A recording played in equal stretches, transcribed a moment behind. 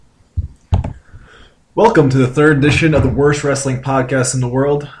Welcome to the third edition of the worst wrestling podcast in the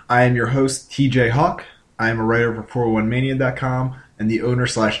world. I am your host, TJ Hawk. I am a writer for 401mania.com and the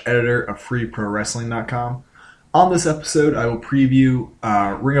owner/editor of freeprowrestling.com. On this episode, I will preview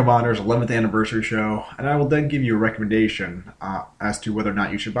Ring of Honor's 11th anniversary show, and I will then give you a recommendation as to whether or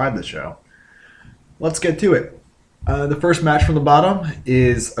not you should buy the show. Let's get to it. The first match from the bottom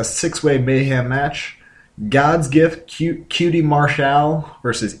is a six-way mayhem match. God's Gift Cutie Marshall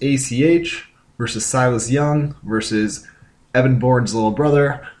versus ACH versus Silas Young versus Evan Bourne's little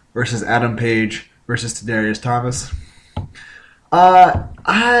brother versus Adam Page versus Tadarius Thomas.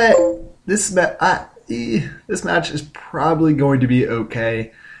 This match is probably going to be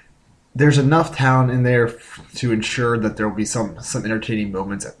okay. There's enough talent in there to ensure that there will be some entertaining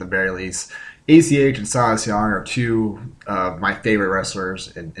moments at the very least. ACH and Silas Young are two of my favorite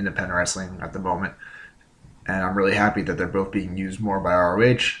wrestlers in independent wrestling at the moment. And I'm really happy that they're both being used more by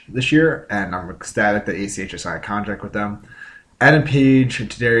ROH this year, and I'm ecstatic that ACH has signed a contract with them. Adam Page and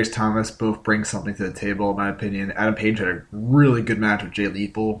Tadarius Thomas both bring something to the table, in my opinion. Adam Page had a really good match with Jay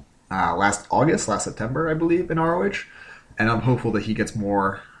Lethal last September, I believe, in ROH, and I'm hopeful that he gets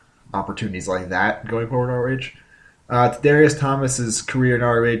more opportunities like that going forward in ROH. Tadarius Thomas's career in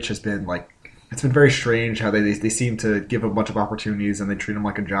ROH has been it's been very strange how they seem to give him a bunch of opportunities and they treat him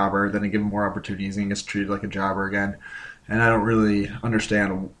like a jobber. Then they give him more opportunities and he gets treated like a jobber again. And I don't really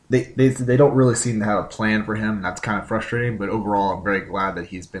understand. They don't really seem to have a plan for him. And that's kind of frustrating. But overall, I'm very glad that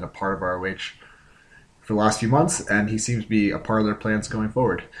he's been a part of ROH for the last few months. And he seems to be a part of their plans going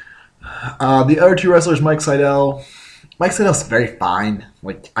forward. The other two wrestlers, Mike Seidel. Mike Seidel's very fine.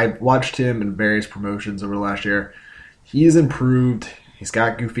 I've watched him in various promotions over the last year. He's improved. He's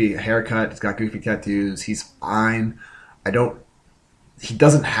got goofy haircut. He's got goofy tattoos. He's fine. He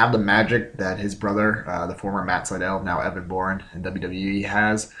doesn't have the magic that his brother, the former Matt Sydal, now Evan Bourne in WWE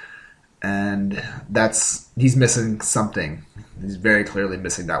has. And he's missing something. He's very clearly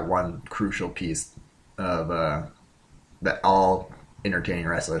missing that one crucial piece of that all entertaining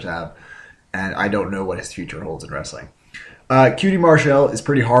wrestlers have. And I don't know what his future holds in wrestling. Cutie Marshall is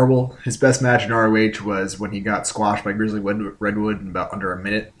pretty horrible. His best match in ROH was when he got squashed by Grizzly Redwood in about under a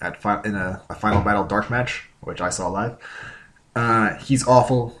minute in a Final Battle Dark match, which I saw live. He's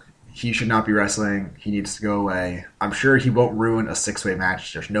awful. He should not be wrestling. He needs to go away. I'm sure he won't ruin a six-way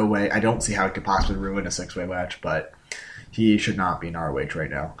match. There's no way. I don't see how he could possibly ruin a six-way match, but he should not be in ROH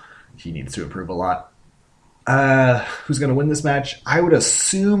right now. He needs to improve a lot. Who's going to win this match? I would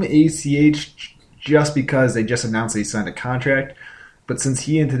assume ACH, just because they just announced that he signed a contract. But since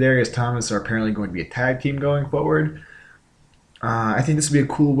he and Tadarius Thomas are apparently going to be a tag team going forward, I think this would be a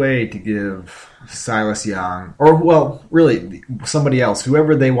cool way to give Silas Young, really somebody else,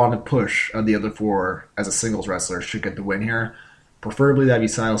 whoever they want to push of the other four as a singles wrestler should get the win here. Preferably that'd be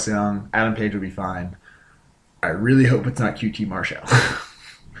Silas Young. Adam Page would be fine. I really hope it's not QT Marshall.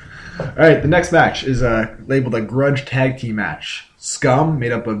 Alright, the next match is labeled a Grudge Tag Team match. Scum,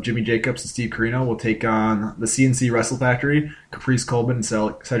 made up of Jimmy Jacobs and Steve Corino, will take on the CNC Wrestle Factory, Caprice Coleman and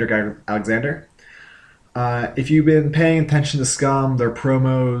Cedric Alexander. If you've been paying attention to Scum, their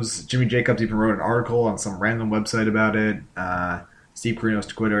promos, Jimmy Jacobs even wrote an article on some random website about it. Steve Corino's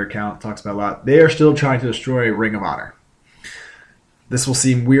Twitter account talks about a lot. They are still trying to destroy Ring of Honor. This will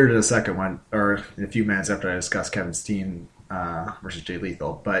seem weird in a second one, or in a few minutes after I discuss Kevin Steen versus Jay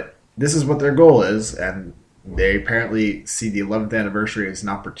Lethal, but this is what their goal is, and they apparently see the 11th anniversary as an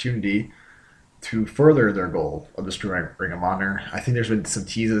opportunity to further their goal of destroying Ring of Honor. I think there's been some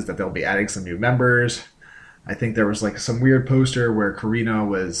teases that they'll be adding some new members. I think there was some weird poster where Corino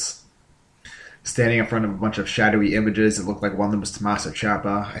was standing in front of a bunch of shadowy images. It looked like one of them was Tommaso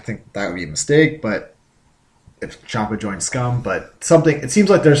Ciampa. I think that would be a mistake, but if Ciampa joins Scum, but it seems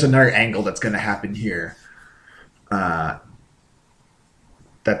like there's another angle that's going to happen here.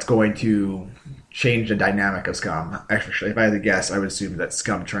 That's going to change the dynamic of Scum. Actually, if I had to guess, I would assume that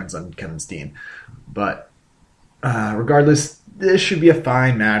Scum turns on Kevin Steen. But regardless, this should be a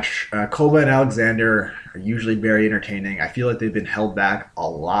fine match. Coleman and Alexander are usually very entertaining. I feel like they've been held back a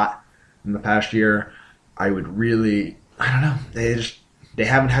lot in the past year. I don't know. They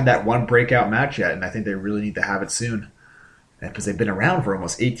haven't had that one breakout match yet, and I think they really need to have it soon. Because they've been around for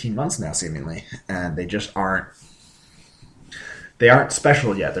almost 18 months now, seemingly, and they just aren't. They aren't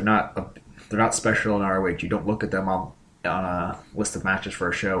special yet. They're not special in ROH. You don't look at them on a list of matches for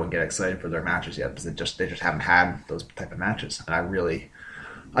a show and get excited for their matches yet because they just haven't had those type of matches. And I really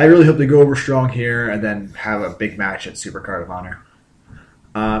hope they go over strong here and then have a big match at Supercard of Honor.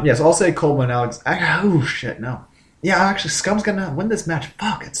 So I'll say Coleman and Alex. Oh shit, no. Yeah, actually, Scum's gonna win this match.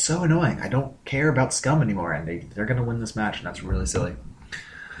 Fuck, it's so annoying. I don't care about Scum anymore, and they're gonna win this match, and that's really silly.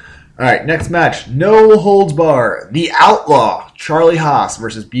 All right, next match. No holds bar. The Outlaw, Charlie Haas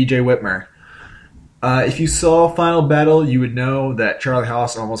versus BJ Whitmer. If you saw Final Battle, you would know that Charlie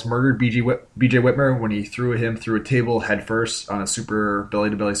Haas almost murdered BJ Whitmer when he threw him through a table headfirst on a super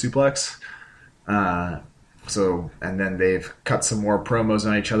belly-to-belly suplex. And then they've cut some more promos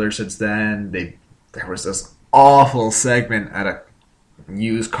on each other since then. There was this awful segment at a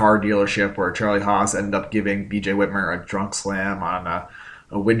used car dealership where Charlie Haas ended up giving BJ Whitmer a drunk slam on a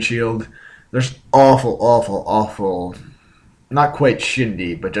windshield. There's awful, not quite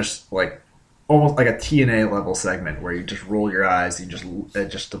shindy, but just like almost like a TNA level segment where you just roll your eyes. You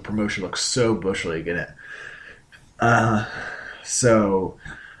just the promotion looks so bush league in it. So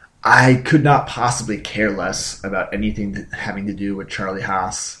I could not possibly care less about anything having to do with Charlie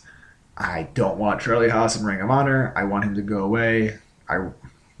Haas. I don't want Charlie Haas in Ring of Honor. I want him to go away. I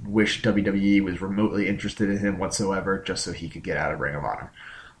wish WWE was remotely interested in him whatsoever just so he could get out of Ring of Honor.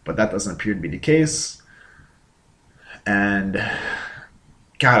 But that doesn't appear to be the case. And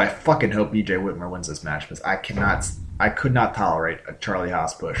God, I fucking hope BJ Whitmer wins this match because I could not tolerate a Charlie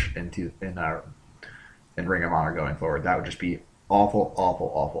Haas push in Ring of Honor going forward. That would just be awful.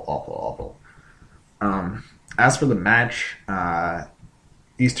 As for the match,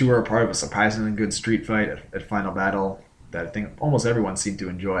 these two were a part of a surprisingly good street fight at Final Battle that I think almost everyone seemed to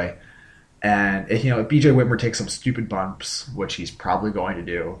enjoy. And if BJ Whitmer takes some stupid bumps, which he's probably going to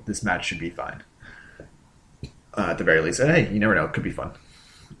do, this match should be fine. At the very least. And hey, you never know, it could be fun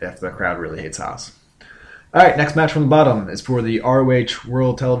if the crowd really hates Haas. Alright, next match from the bottom is for the ROH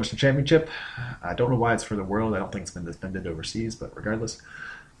World Television Championship. I don't know why it's for the world. I don't think it's been defended overseas, but regardless.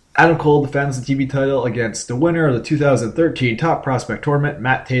 Adam Cole defends the TV title against the winner of the 2013 Top Prospect Tournament,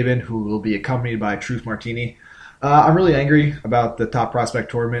 Matt Taven, who will be accompanied by Truth Martini. I'm really angry about the Top Prospect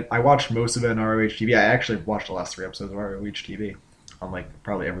Tournament. I watched most of it on ROH TV. I actually watched the last 3 episodes of ROH TV, unlike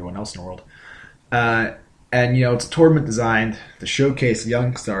probably everyone else in the world. And it's a tournament designed to showcase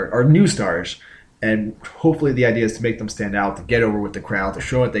young stars, or new stars, and hopefully the idea is to make them stand out, to get over with the crowd, to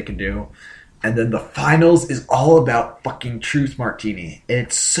show what they can do. And then the finals is all about fucking Truth Martini. And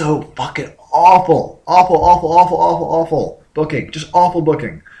it's so fucking awful booking. Just awful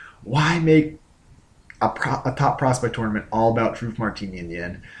booking. Why make a top prospect tournament all about Truth Martini in the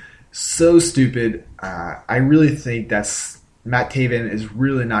end? So stupid. I really think Matt Taven is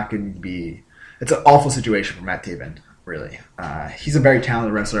really not going to be... It's an awful situation for Matt Taven, really. He's a very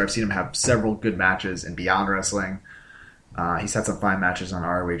talented wrestler. I've seen him have several good matches in Beyond Wrestling. He's had some fine matches on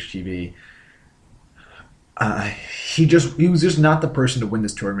ROH TV. He was just not the person to win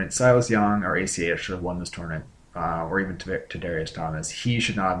this tournament. Silas Young or ACH should have won this tournament, or even Darius Thomas. He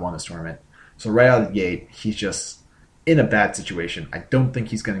should not have won this tournament. So right out of the gate, he's just in a bad situation. I don't think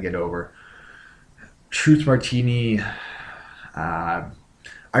he's going to get over. Truth Martini...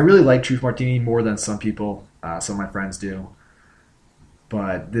 I really like Truth Martini more than some people, some of my friends do.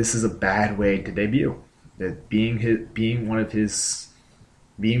 But this is a bad way to debut. That being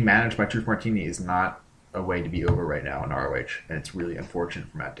managed by Truth Martini is not a way to be over right now in ROH, and it's really unfortunate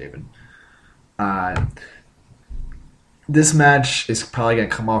for Matt Taven. This match is probably going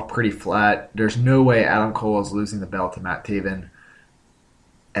to come off pretty flat. There's no way Adam Cole is losing the belt to Matt Taven,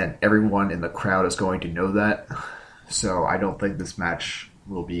 and everyone in the crowd is going to know that. So I don't think this match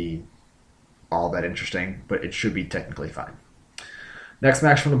will be all that interesting, but it should be technically fine. Next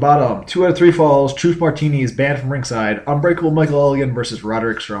match from the bottom. 2 out of 3 falls. Truth Martini is banned from ringside. Unbreakable Michael Elgin versus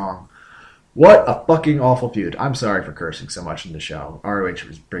Roderick Strong. What a fucking awful feud. I'm sorry for cursing so much in the show. ROH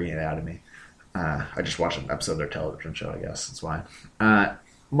was bringing it out of me. I just watched an episode of their television show, I guess. That's why.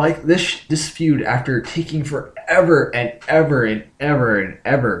 Mike, this feud, after taking forever and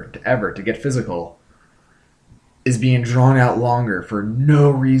ever to get physical, is being drawn out longer for no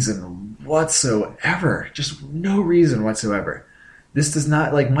reason whatsoever. Just no reason whatsoever. This does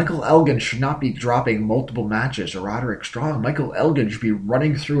not, Michael Elgin should not be dropping multiple matches to Roderick Strong. Michael Elgin should be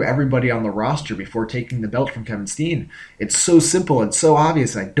running through everybody on the roster before taking the belt from Kevin Steen. It's so simple and so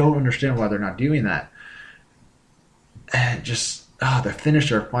obvious, and I don't understand why they're not doing that. And just, the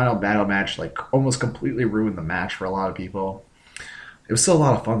finisher Final Battle match, almost completely ruined the match for a lot of people. It was still a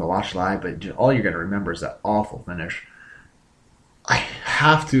lot of fun to watch live, but all you're going to remember is that awful finish. I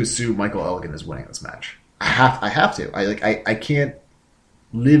have to assume Michael Elgin is winning this match. I have to. I can't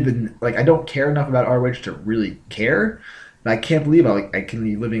live in... I don't care enough about ROH to really care, but I can't believe I can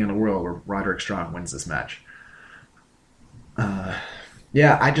be living in a world where Roderick Strong wins this match.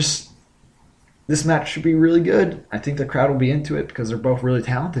 This match should be really good. I think the crowd will be into it because they're both really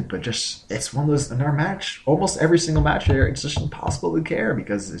talented, but it's one of those, in our match, almost every single match here, it's just impossible to care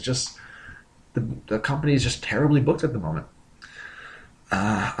because it's just, the company is just terribly booked at the moment.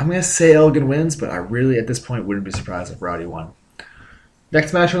 I'm going to say Elgin wins, but I really, at this point, wouldn't be surprised if Roddy won.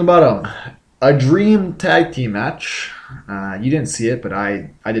 Next match from the bottom. A dream tag team match. You didn't see it, but I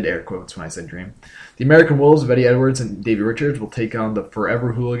did air quotes when I said dream. The American Wolves of Eddie Edwards and Davey Richards will take on the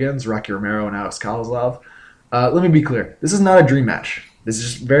Forever Hooligans, Rocky Romero and Alex Koloslov. Let me be clear. This is not a dream match. This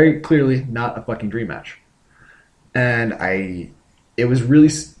is very clearly not a fucking dream match. And it was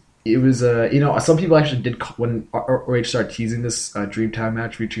some people actually did, when ROH started teasing this Dreamtime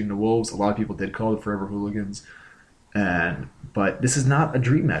match featuring the Wolves, a lot of people did call it Forever Hooligans. But this is not a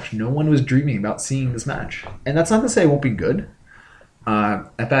dream match. No one was dreaming about seeing this match. And that's not to say it won't be good. In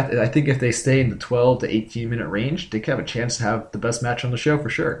fact, I think if they stay in the 12 to 18 minute range, they could have a chance to have the best match on the show for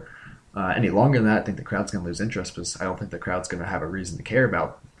sure. Any longer than that, I think the crowd's going to lose interest because I don't think the crowd's going to have a reason to care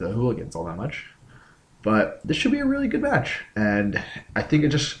about the Hooligans all that much. But this should be a really good match. And I think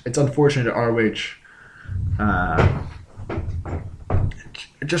it's unfortunate that ROH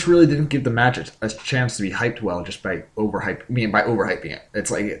it just really didn't give the match a chance to be hyped well just by overhyping it. It's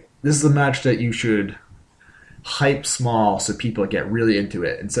like, this is a match that you should hype small so people get really into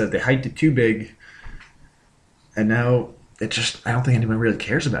it. Instead, they hyped it too big, and now I don't think anyone really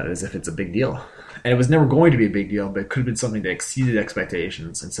cares about it as if it's a big deal. And it was never going to be a big deal, but it could have been something that exceeded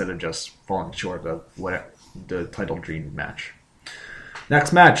expectations instead of just falling short of the title dream match.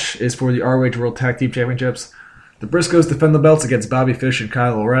 Next match is for the ROH World Tag Team Championships. The Briscoes defend the belts against Bobby Fish and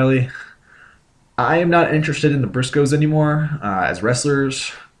Kyle O'Reilly. I am not interested in the Briscoes anymore as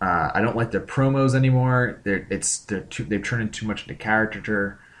wrestlers. I don't like their promos anymore. They've turned into too much into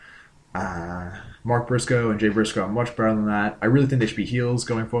caricature. Mark Briscoe and Jay Briscoe are much better than that. I really think they should be heels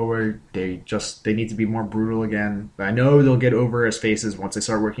going forward. They need to be more brutal again. But I know they'll get over as faces once they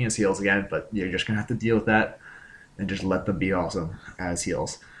start working as heels again, but you're just going to have to deal with that and just let them be awesome as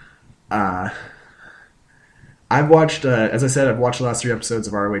heels. I've watched the last 3 episodes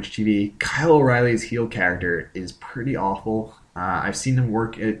of ROH TV. Kyle O'Reilly's heel character is pretty awful. I've seen him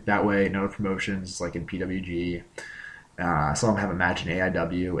work it that way in other promotions, like in PWG. I saw him have a match in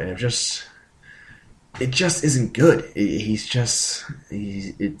AIW, and it just isn't good.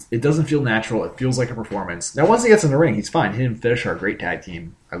 It doesn't feel natural. It feels like a performance. Now, once he gets in the ring, he's fine. Him and Fish are a great tag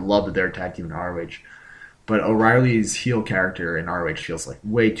team. I love that they're a tag team in ROH. But O'Reilly's heel character in ROH feels like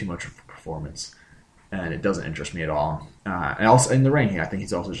way too much of a performance, and it doesn't interest me at all. And also in the ring, I think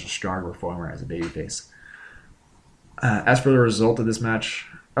he's also just a stronger performer as a babyface. As for the result of this match,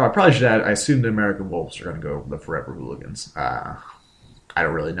 I probably should add, I assume the American Wolves are going to go over the Forever Hooligans. I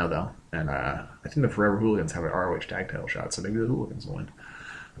don't really know, though. And I think the Forever Hooligans have an ROH tag title shot, so maybe the Hooligans will win.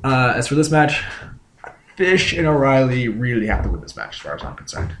 As for this match, Fish and O'Reilly really have to win this match, as far as I'm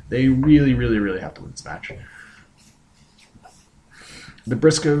concerned. They really, really, really have to win this match. The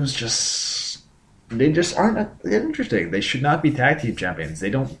Briscoes just aren't interesting. They should not be tag team champions. They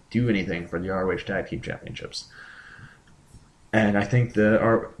don't do anything for the ROH tag team championships. And I think the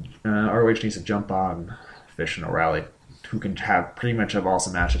ROH needs to jump on Fish and O'Reilly, who can pretty much have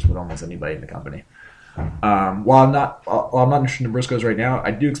awesome matches with almost anybody in the company. While I'm not interested in the Briscoes right now,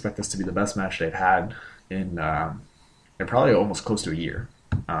 I do expect this to be the best match they've had in probably almost close to a year.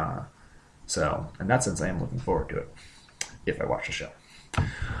 So in that sense, I am looking forward to it if I watch the show. All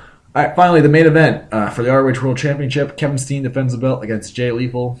right, finally, the main event for the ROH World Championship. Kevin Steen defends the belt against Jay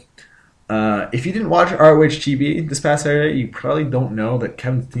Lethal. If you didn't watch ROH TV this past Saturday, you probably don't know that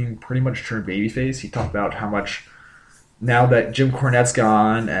Kevin Steen pretty much turned babyface. He talked about how much, now that Jim Cornette's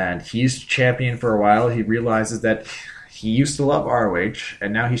gone and he's champion for a while, he realizes that he used to love ROH,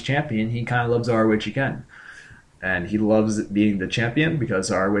 and now he's champion. He kind of loves ROH again. And he loves being the champion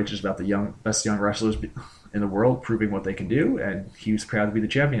because ROH is about the best young wrestlers in the world proving what they can do, and he was proud to be the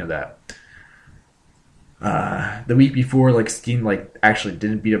champion of that. The week before, Steen actually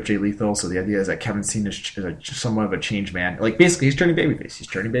didn't beat up Jay Lethal, so the idea is that Kevin Steen is somewhat of a changed man. Basically, he's turning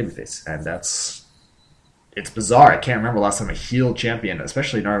babyface, and it's bizarre. I can't remember last time a heel champion,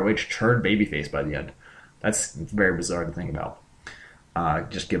 especially in ROH, turned babyface by the end. That's very bizarre to think about,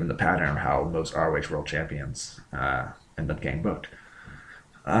 just given the pattern of how most ROH World Champions end up getting booked.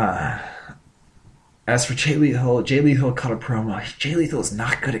 As for Jay Lethal cut a promo. Jay Lethal is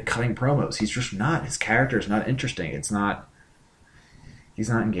not good at cutting promos. He's just not. His character is not interesting. He's not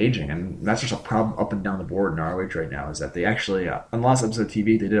engaging, and that's just a problem up and down the board in ROH right now, is that they actually, on the last episode of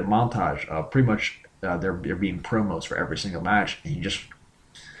TV, they did a montage of pretty much there being promos for every single match, and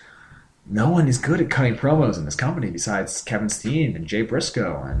no one is good at cutting promos in this company besides Kevin Steen and Jay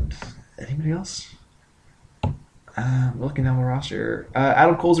Briscoe and anybody else. Looking down the roster,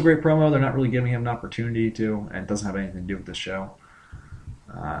 Adam Cole's a great promo. They're not really giving him an opportunity to, and it doesn't have anything to do with this show.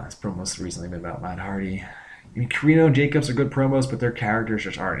 His promo's recently been about Matt Hardy. I mean, Carino and Jacobs are good promos, but their characters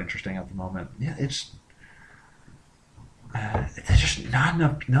just aren't interesting at the moment. Yeah, there's just not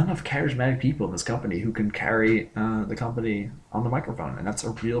enough charismatic people in this company who can carry the company on the microphone, and that's a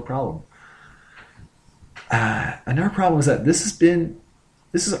real problem. Another problem is that this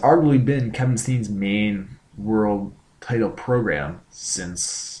has arguably been Kevin Steen's main world title program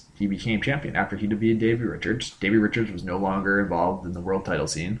since he became champion. After he defeated Davey Richards, Davey Richards was no longer involved in the world title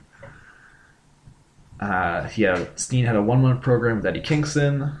scene. Steen had a 1 month program with Eddie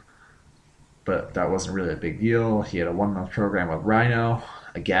Kingston, but that wasn't really a big deal. He had a 1 month program with Rhino,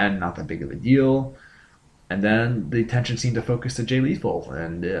 again, not that big of a deal. And then the attention seemed to focus to Jay Lethal,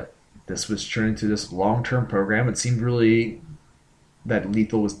 and this was turned into this long-term program. It seemed really that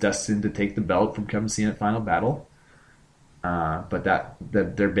Lethal was destined to take the belt from Kevin Steen at Final Battle. But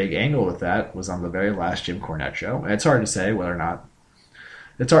their big angle with that was on the very last Jim Cornette show. And it's hard to say whether or not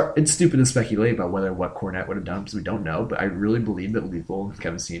it's stupid to speculate about what Cornette would have done because we don't know. But I really believe that Lethal and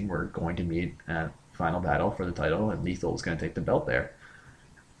Kevin Steen were going to meet at Final Battle for the title, and Lethal was going to take the belt there.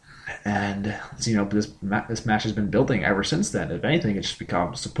 And this match has been building ever since then. If anything, it's just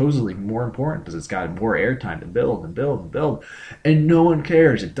become supposedly more important because it's got more airtime to build and build and build, and no one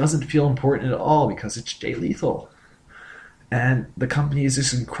cares. It doesn't feel important at all because it's Jay Lethal, and the company is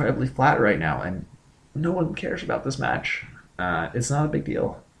just incredibly flat right now, and no one cares about this match. It's not a big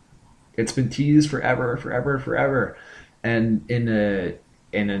deal. It's been teased forever, and in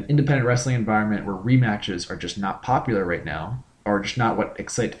an independent wrestling environment where rematches are just not popular right now, or just not what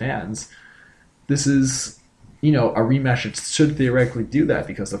excites fans, this is, a rematch that should theoretically do that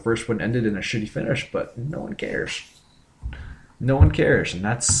because the first one ended in a shitty finish, but no one cares. No one cares, and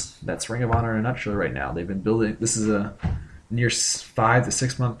that's Ring of Honor in a nutshell right now. They've been building. This is a near 5 to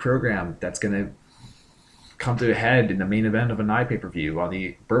 6 month program that's going to come to a head in the main event of a night pay-per-view on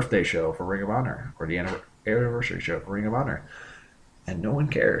the birthday show for Ring of Honor or the anniversary show for Ring of Honor, and no one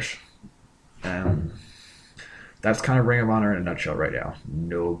cares. That's kind of Ring of Honor in a nutshell right now.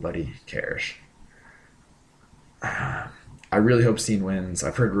 Nobody cares. I really hope Steen wins.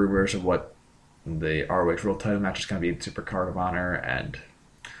 I've heard rumors of what the ROH World Title match is going to be in Super Card of Honor, and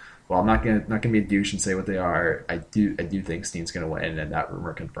while I'm not gonna be a douche and say what they are, I do think Steen's going to win, and that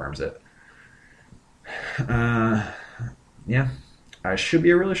rumor confirms it. Yeah, it should be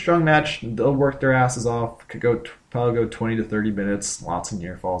a really strong match. They'll work their asses off. Could probably go 20 to 30 minutes. Lots of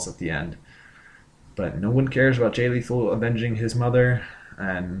near falls at the end. But no one cares about Jay Lethal avenging his mother,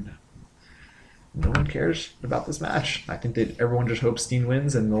 and no one cares about this match. I think that everyone just hopes Steen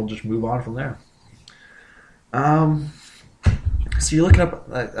wins, and they'll just move on from there. So you're looking up.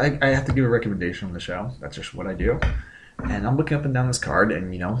 I have to give a recommendation on the show. That's just what I do. And I'm looking up and down this card,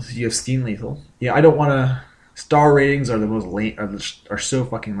 and you have Steen Lethal. Yeah, I don't want to. Star ratings are the most lame. Are so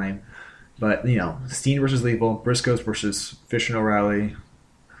fucking lame. But Steen versus Lethal, Briscoes versus Fish and O'Reilly,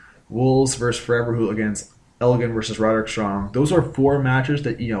 Wolves versus Forever Hooligans, Elgin versus Roderick Strong. Those are 4 matches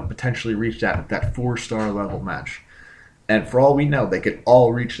that potentially reach that 4-star level match. And for all we know, they could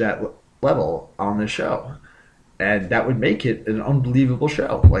all reach that level on this show, and that would make it an unbelievable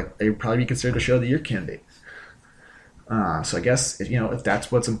show. Like, they would probably be considered a show of the year candidate. So I guess if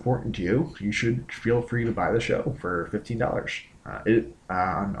that's what's important to you, you should feel free to buy the show for $15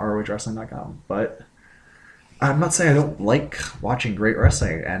 on ROHWrestling.com. But I'm not saying I don't like watching great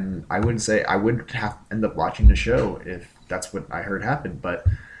wrestling, and I wouldn't say I would have to end up watching the show if that's what I heard happened. But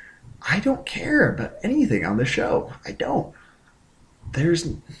I don't care about anything on the show. I don't. There's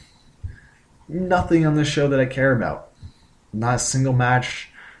nothing on the show that I care about. Not a single match.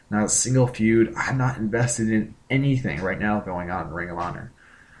 Not a single feud. I'm not invested in anything right now going on in Ring of Honor.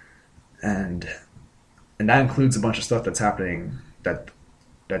 And that includes a bunch of stuff that's happening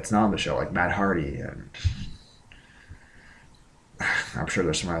that's not on the show, like Matt Hardy, and I'm sure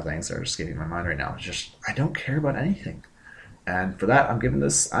there's some other things that are escaping my mind right now. It's just, I don't care about anything. And for that, I'm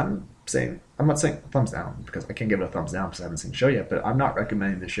not saying thumbs down, because I can't give it a thumbs down because I haven't seen the show yet, but I'm not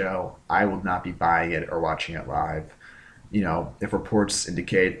recommending the show. I will not be buying it or watching it live. If reports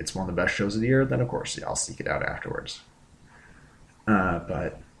indicate it's one of the best shows of the year, then of course I'll seek it out afterwards.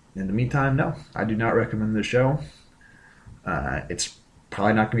 But in the meantime, no, I do not recommend the show. It's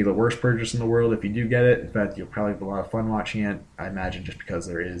probably not going to be the worst purchase in the world if you do get it. In fact, you'll probably have a lot of fun watching it, I imagine, just because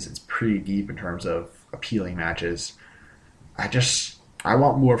it's pretty deep in terms of appealing matches. I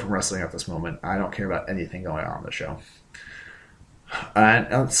want more from wrestling at this moment. I don't care about anything going on in the show. And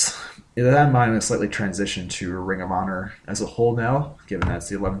with that in mind, I'm going to slightly transition to Ring of Honor as a whole now. Given that's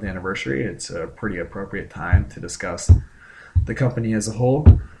the 11th anniversary, it's a pretty appropriate time to discuss the company as a whole.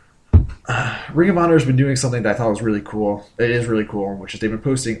 Ring of Honor has been doing something that I thought was really cool. It is really cool, which is they've been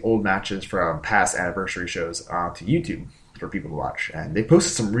posting old matches from past anniversary shows to YouTube for people to watch, and they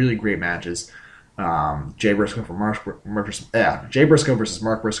posted some really great matches. Jay Briscoe Jay Briscoe versus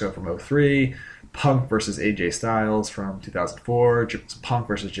Mark Briscoe from '03, Punk versus AJ Styles from 2004, Punk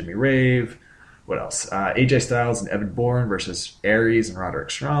versus Jimmy Rave. What else? AJ Styles and Evan Bourne versus Aries and Roderick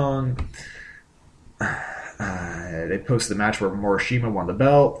Strong. They posted a match where Morishima won the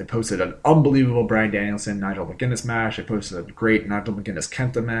belt. They posted an unbelievable Bryan Danielson Nigel McGuinness match. They posted a great Nigel McGuinness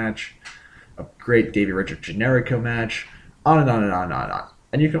Kenta match, a great Davey Richards Generico match, on and on and on and on and on.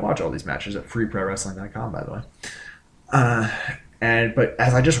 And you can watch all these matches at freeprowrestling.com, by the way. But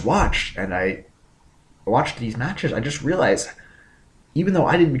as I just watched, and I watched these matches, I just realized, even though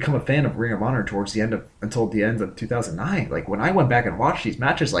I didn't become a fan of Ring of Honor until the end of 2009, like when I went back and watched these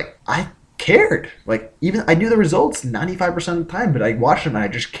matches, like I cared. Like even I knew the results 95% of the time, but I watched them and I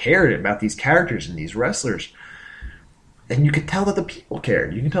just cared about these characters and these wrestlers. And you could tell that the people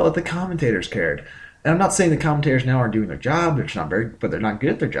cared. You can tell that the commentators cared. And I'm not saying the commentators now aren't doing their job. But they're not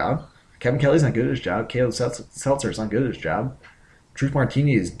good at their job. Kevin Kelly's not good at his job. Caleb Seltzer's not good at his job. Truth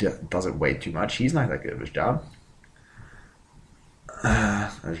Martini doesn't weigh too much. He's not that good at his job.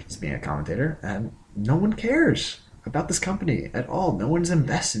 Just being a commentator, and no one cares about this company at all. No one's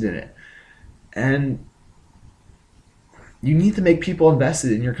invested in it. And you need to make people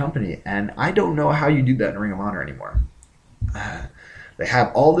invested in your company. And I don't know how you do that in Ring of Honor anymore. They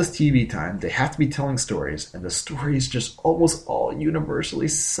have all this TV time. They have to be telling stories. And the stories just almost all universally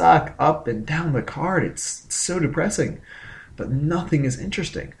suck up and down the card. It's so depressing. But nothing is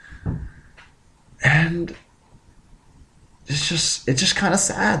interesting. And it's just kind of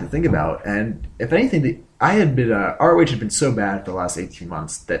sad to think about. And if anything, ROH had been so bad for the last 18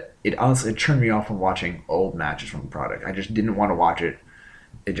 months that it honestly turned me off from watching old matches from the product. I just didn't want to watch it.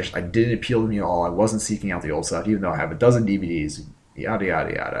 It didn't appeal to me at all. I wasn't seeking out the old stuff, even though I have a dozen DVDs, yada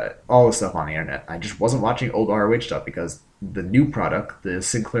yada yada, all the stuff on the internet. I just wasn't watching old ROH stuff because the new product, the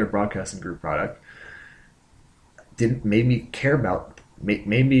Sinclair Broadcasting Group product, made me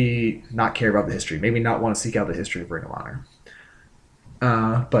not care about the history, made me not want to seek out the history of Ring of Honor.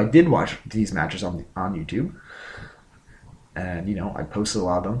 But I did watch these matches on YouTube, and I posted a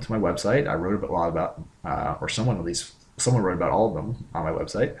lot of them to my website. I wrote a lot about, or someone wrote about all of them on my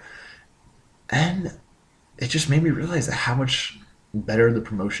website, and it just made me realize how much better the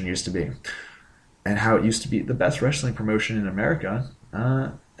promotion used to be, and how it used to be the best wrestling promotion in America,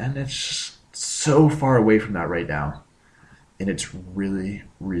 and it's just so far away from that right now, and it's really,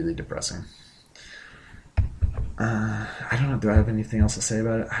 really depressing. I don't know. Do I have anything else to say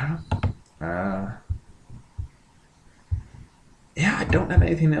about it? I don't know. Yeah, I don't have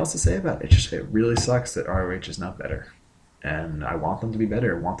anything else to say about it. It really sucks that ROH is not better. And I want them to be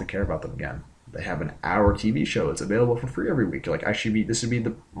better. I want to care about them again. They have an hour TV show. It's available for free every week. Like this would be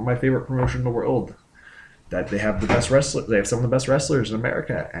my favorite promotion in the world. That they have the best wrestler. They have some of the best wrestlers in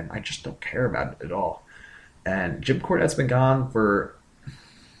America, and I just don't care about it at all. And Jim Cornette's been gone for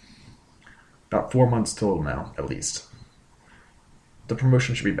about 4 months total now, at least. The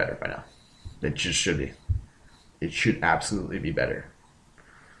promotion should be better by now. It just should be. It should absolutely be better.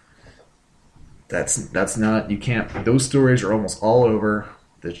 That's not, you can't, those stories are almost all over.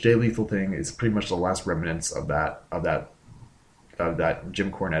 The Jay Lethal thing is pretty much the last remnants of that Jim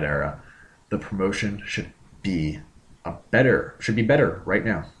Cornette era. The promotion should be better right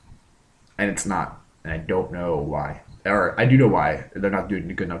now. And it's not. And I don't know why. Or I do know why. They're not doing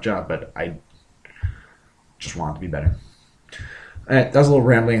a good enough job, but I just want it to be better. That was a little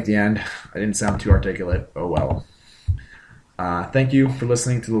rambling at the end. I didn't sound too articulate. Oh well. Thank you for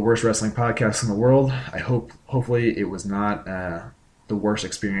listening to the worst wrestling podcast in the world. Hopefully it was not the worst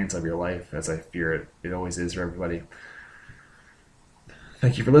experience of your life, as I fear it always is for everybody.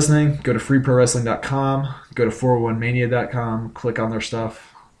 Thank you for listening. Go to freeprowrestling.com. Go to 401mania.com. Click on their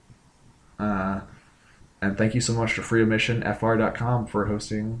stuff. And thank you so much to freeadmissionfr.com for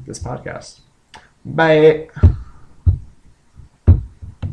hosting this podcast. Bye.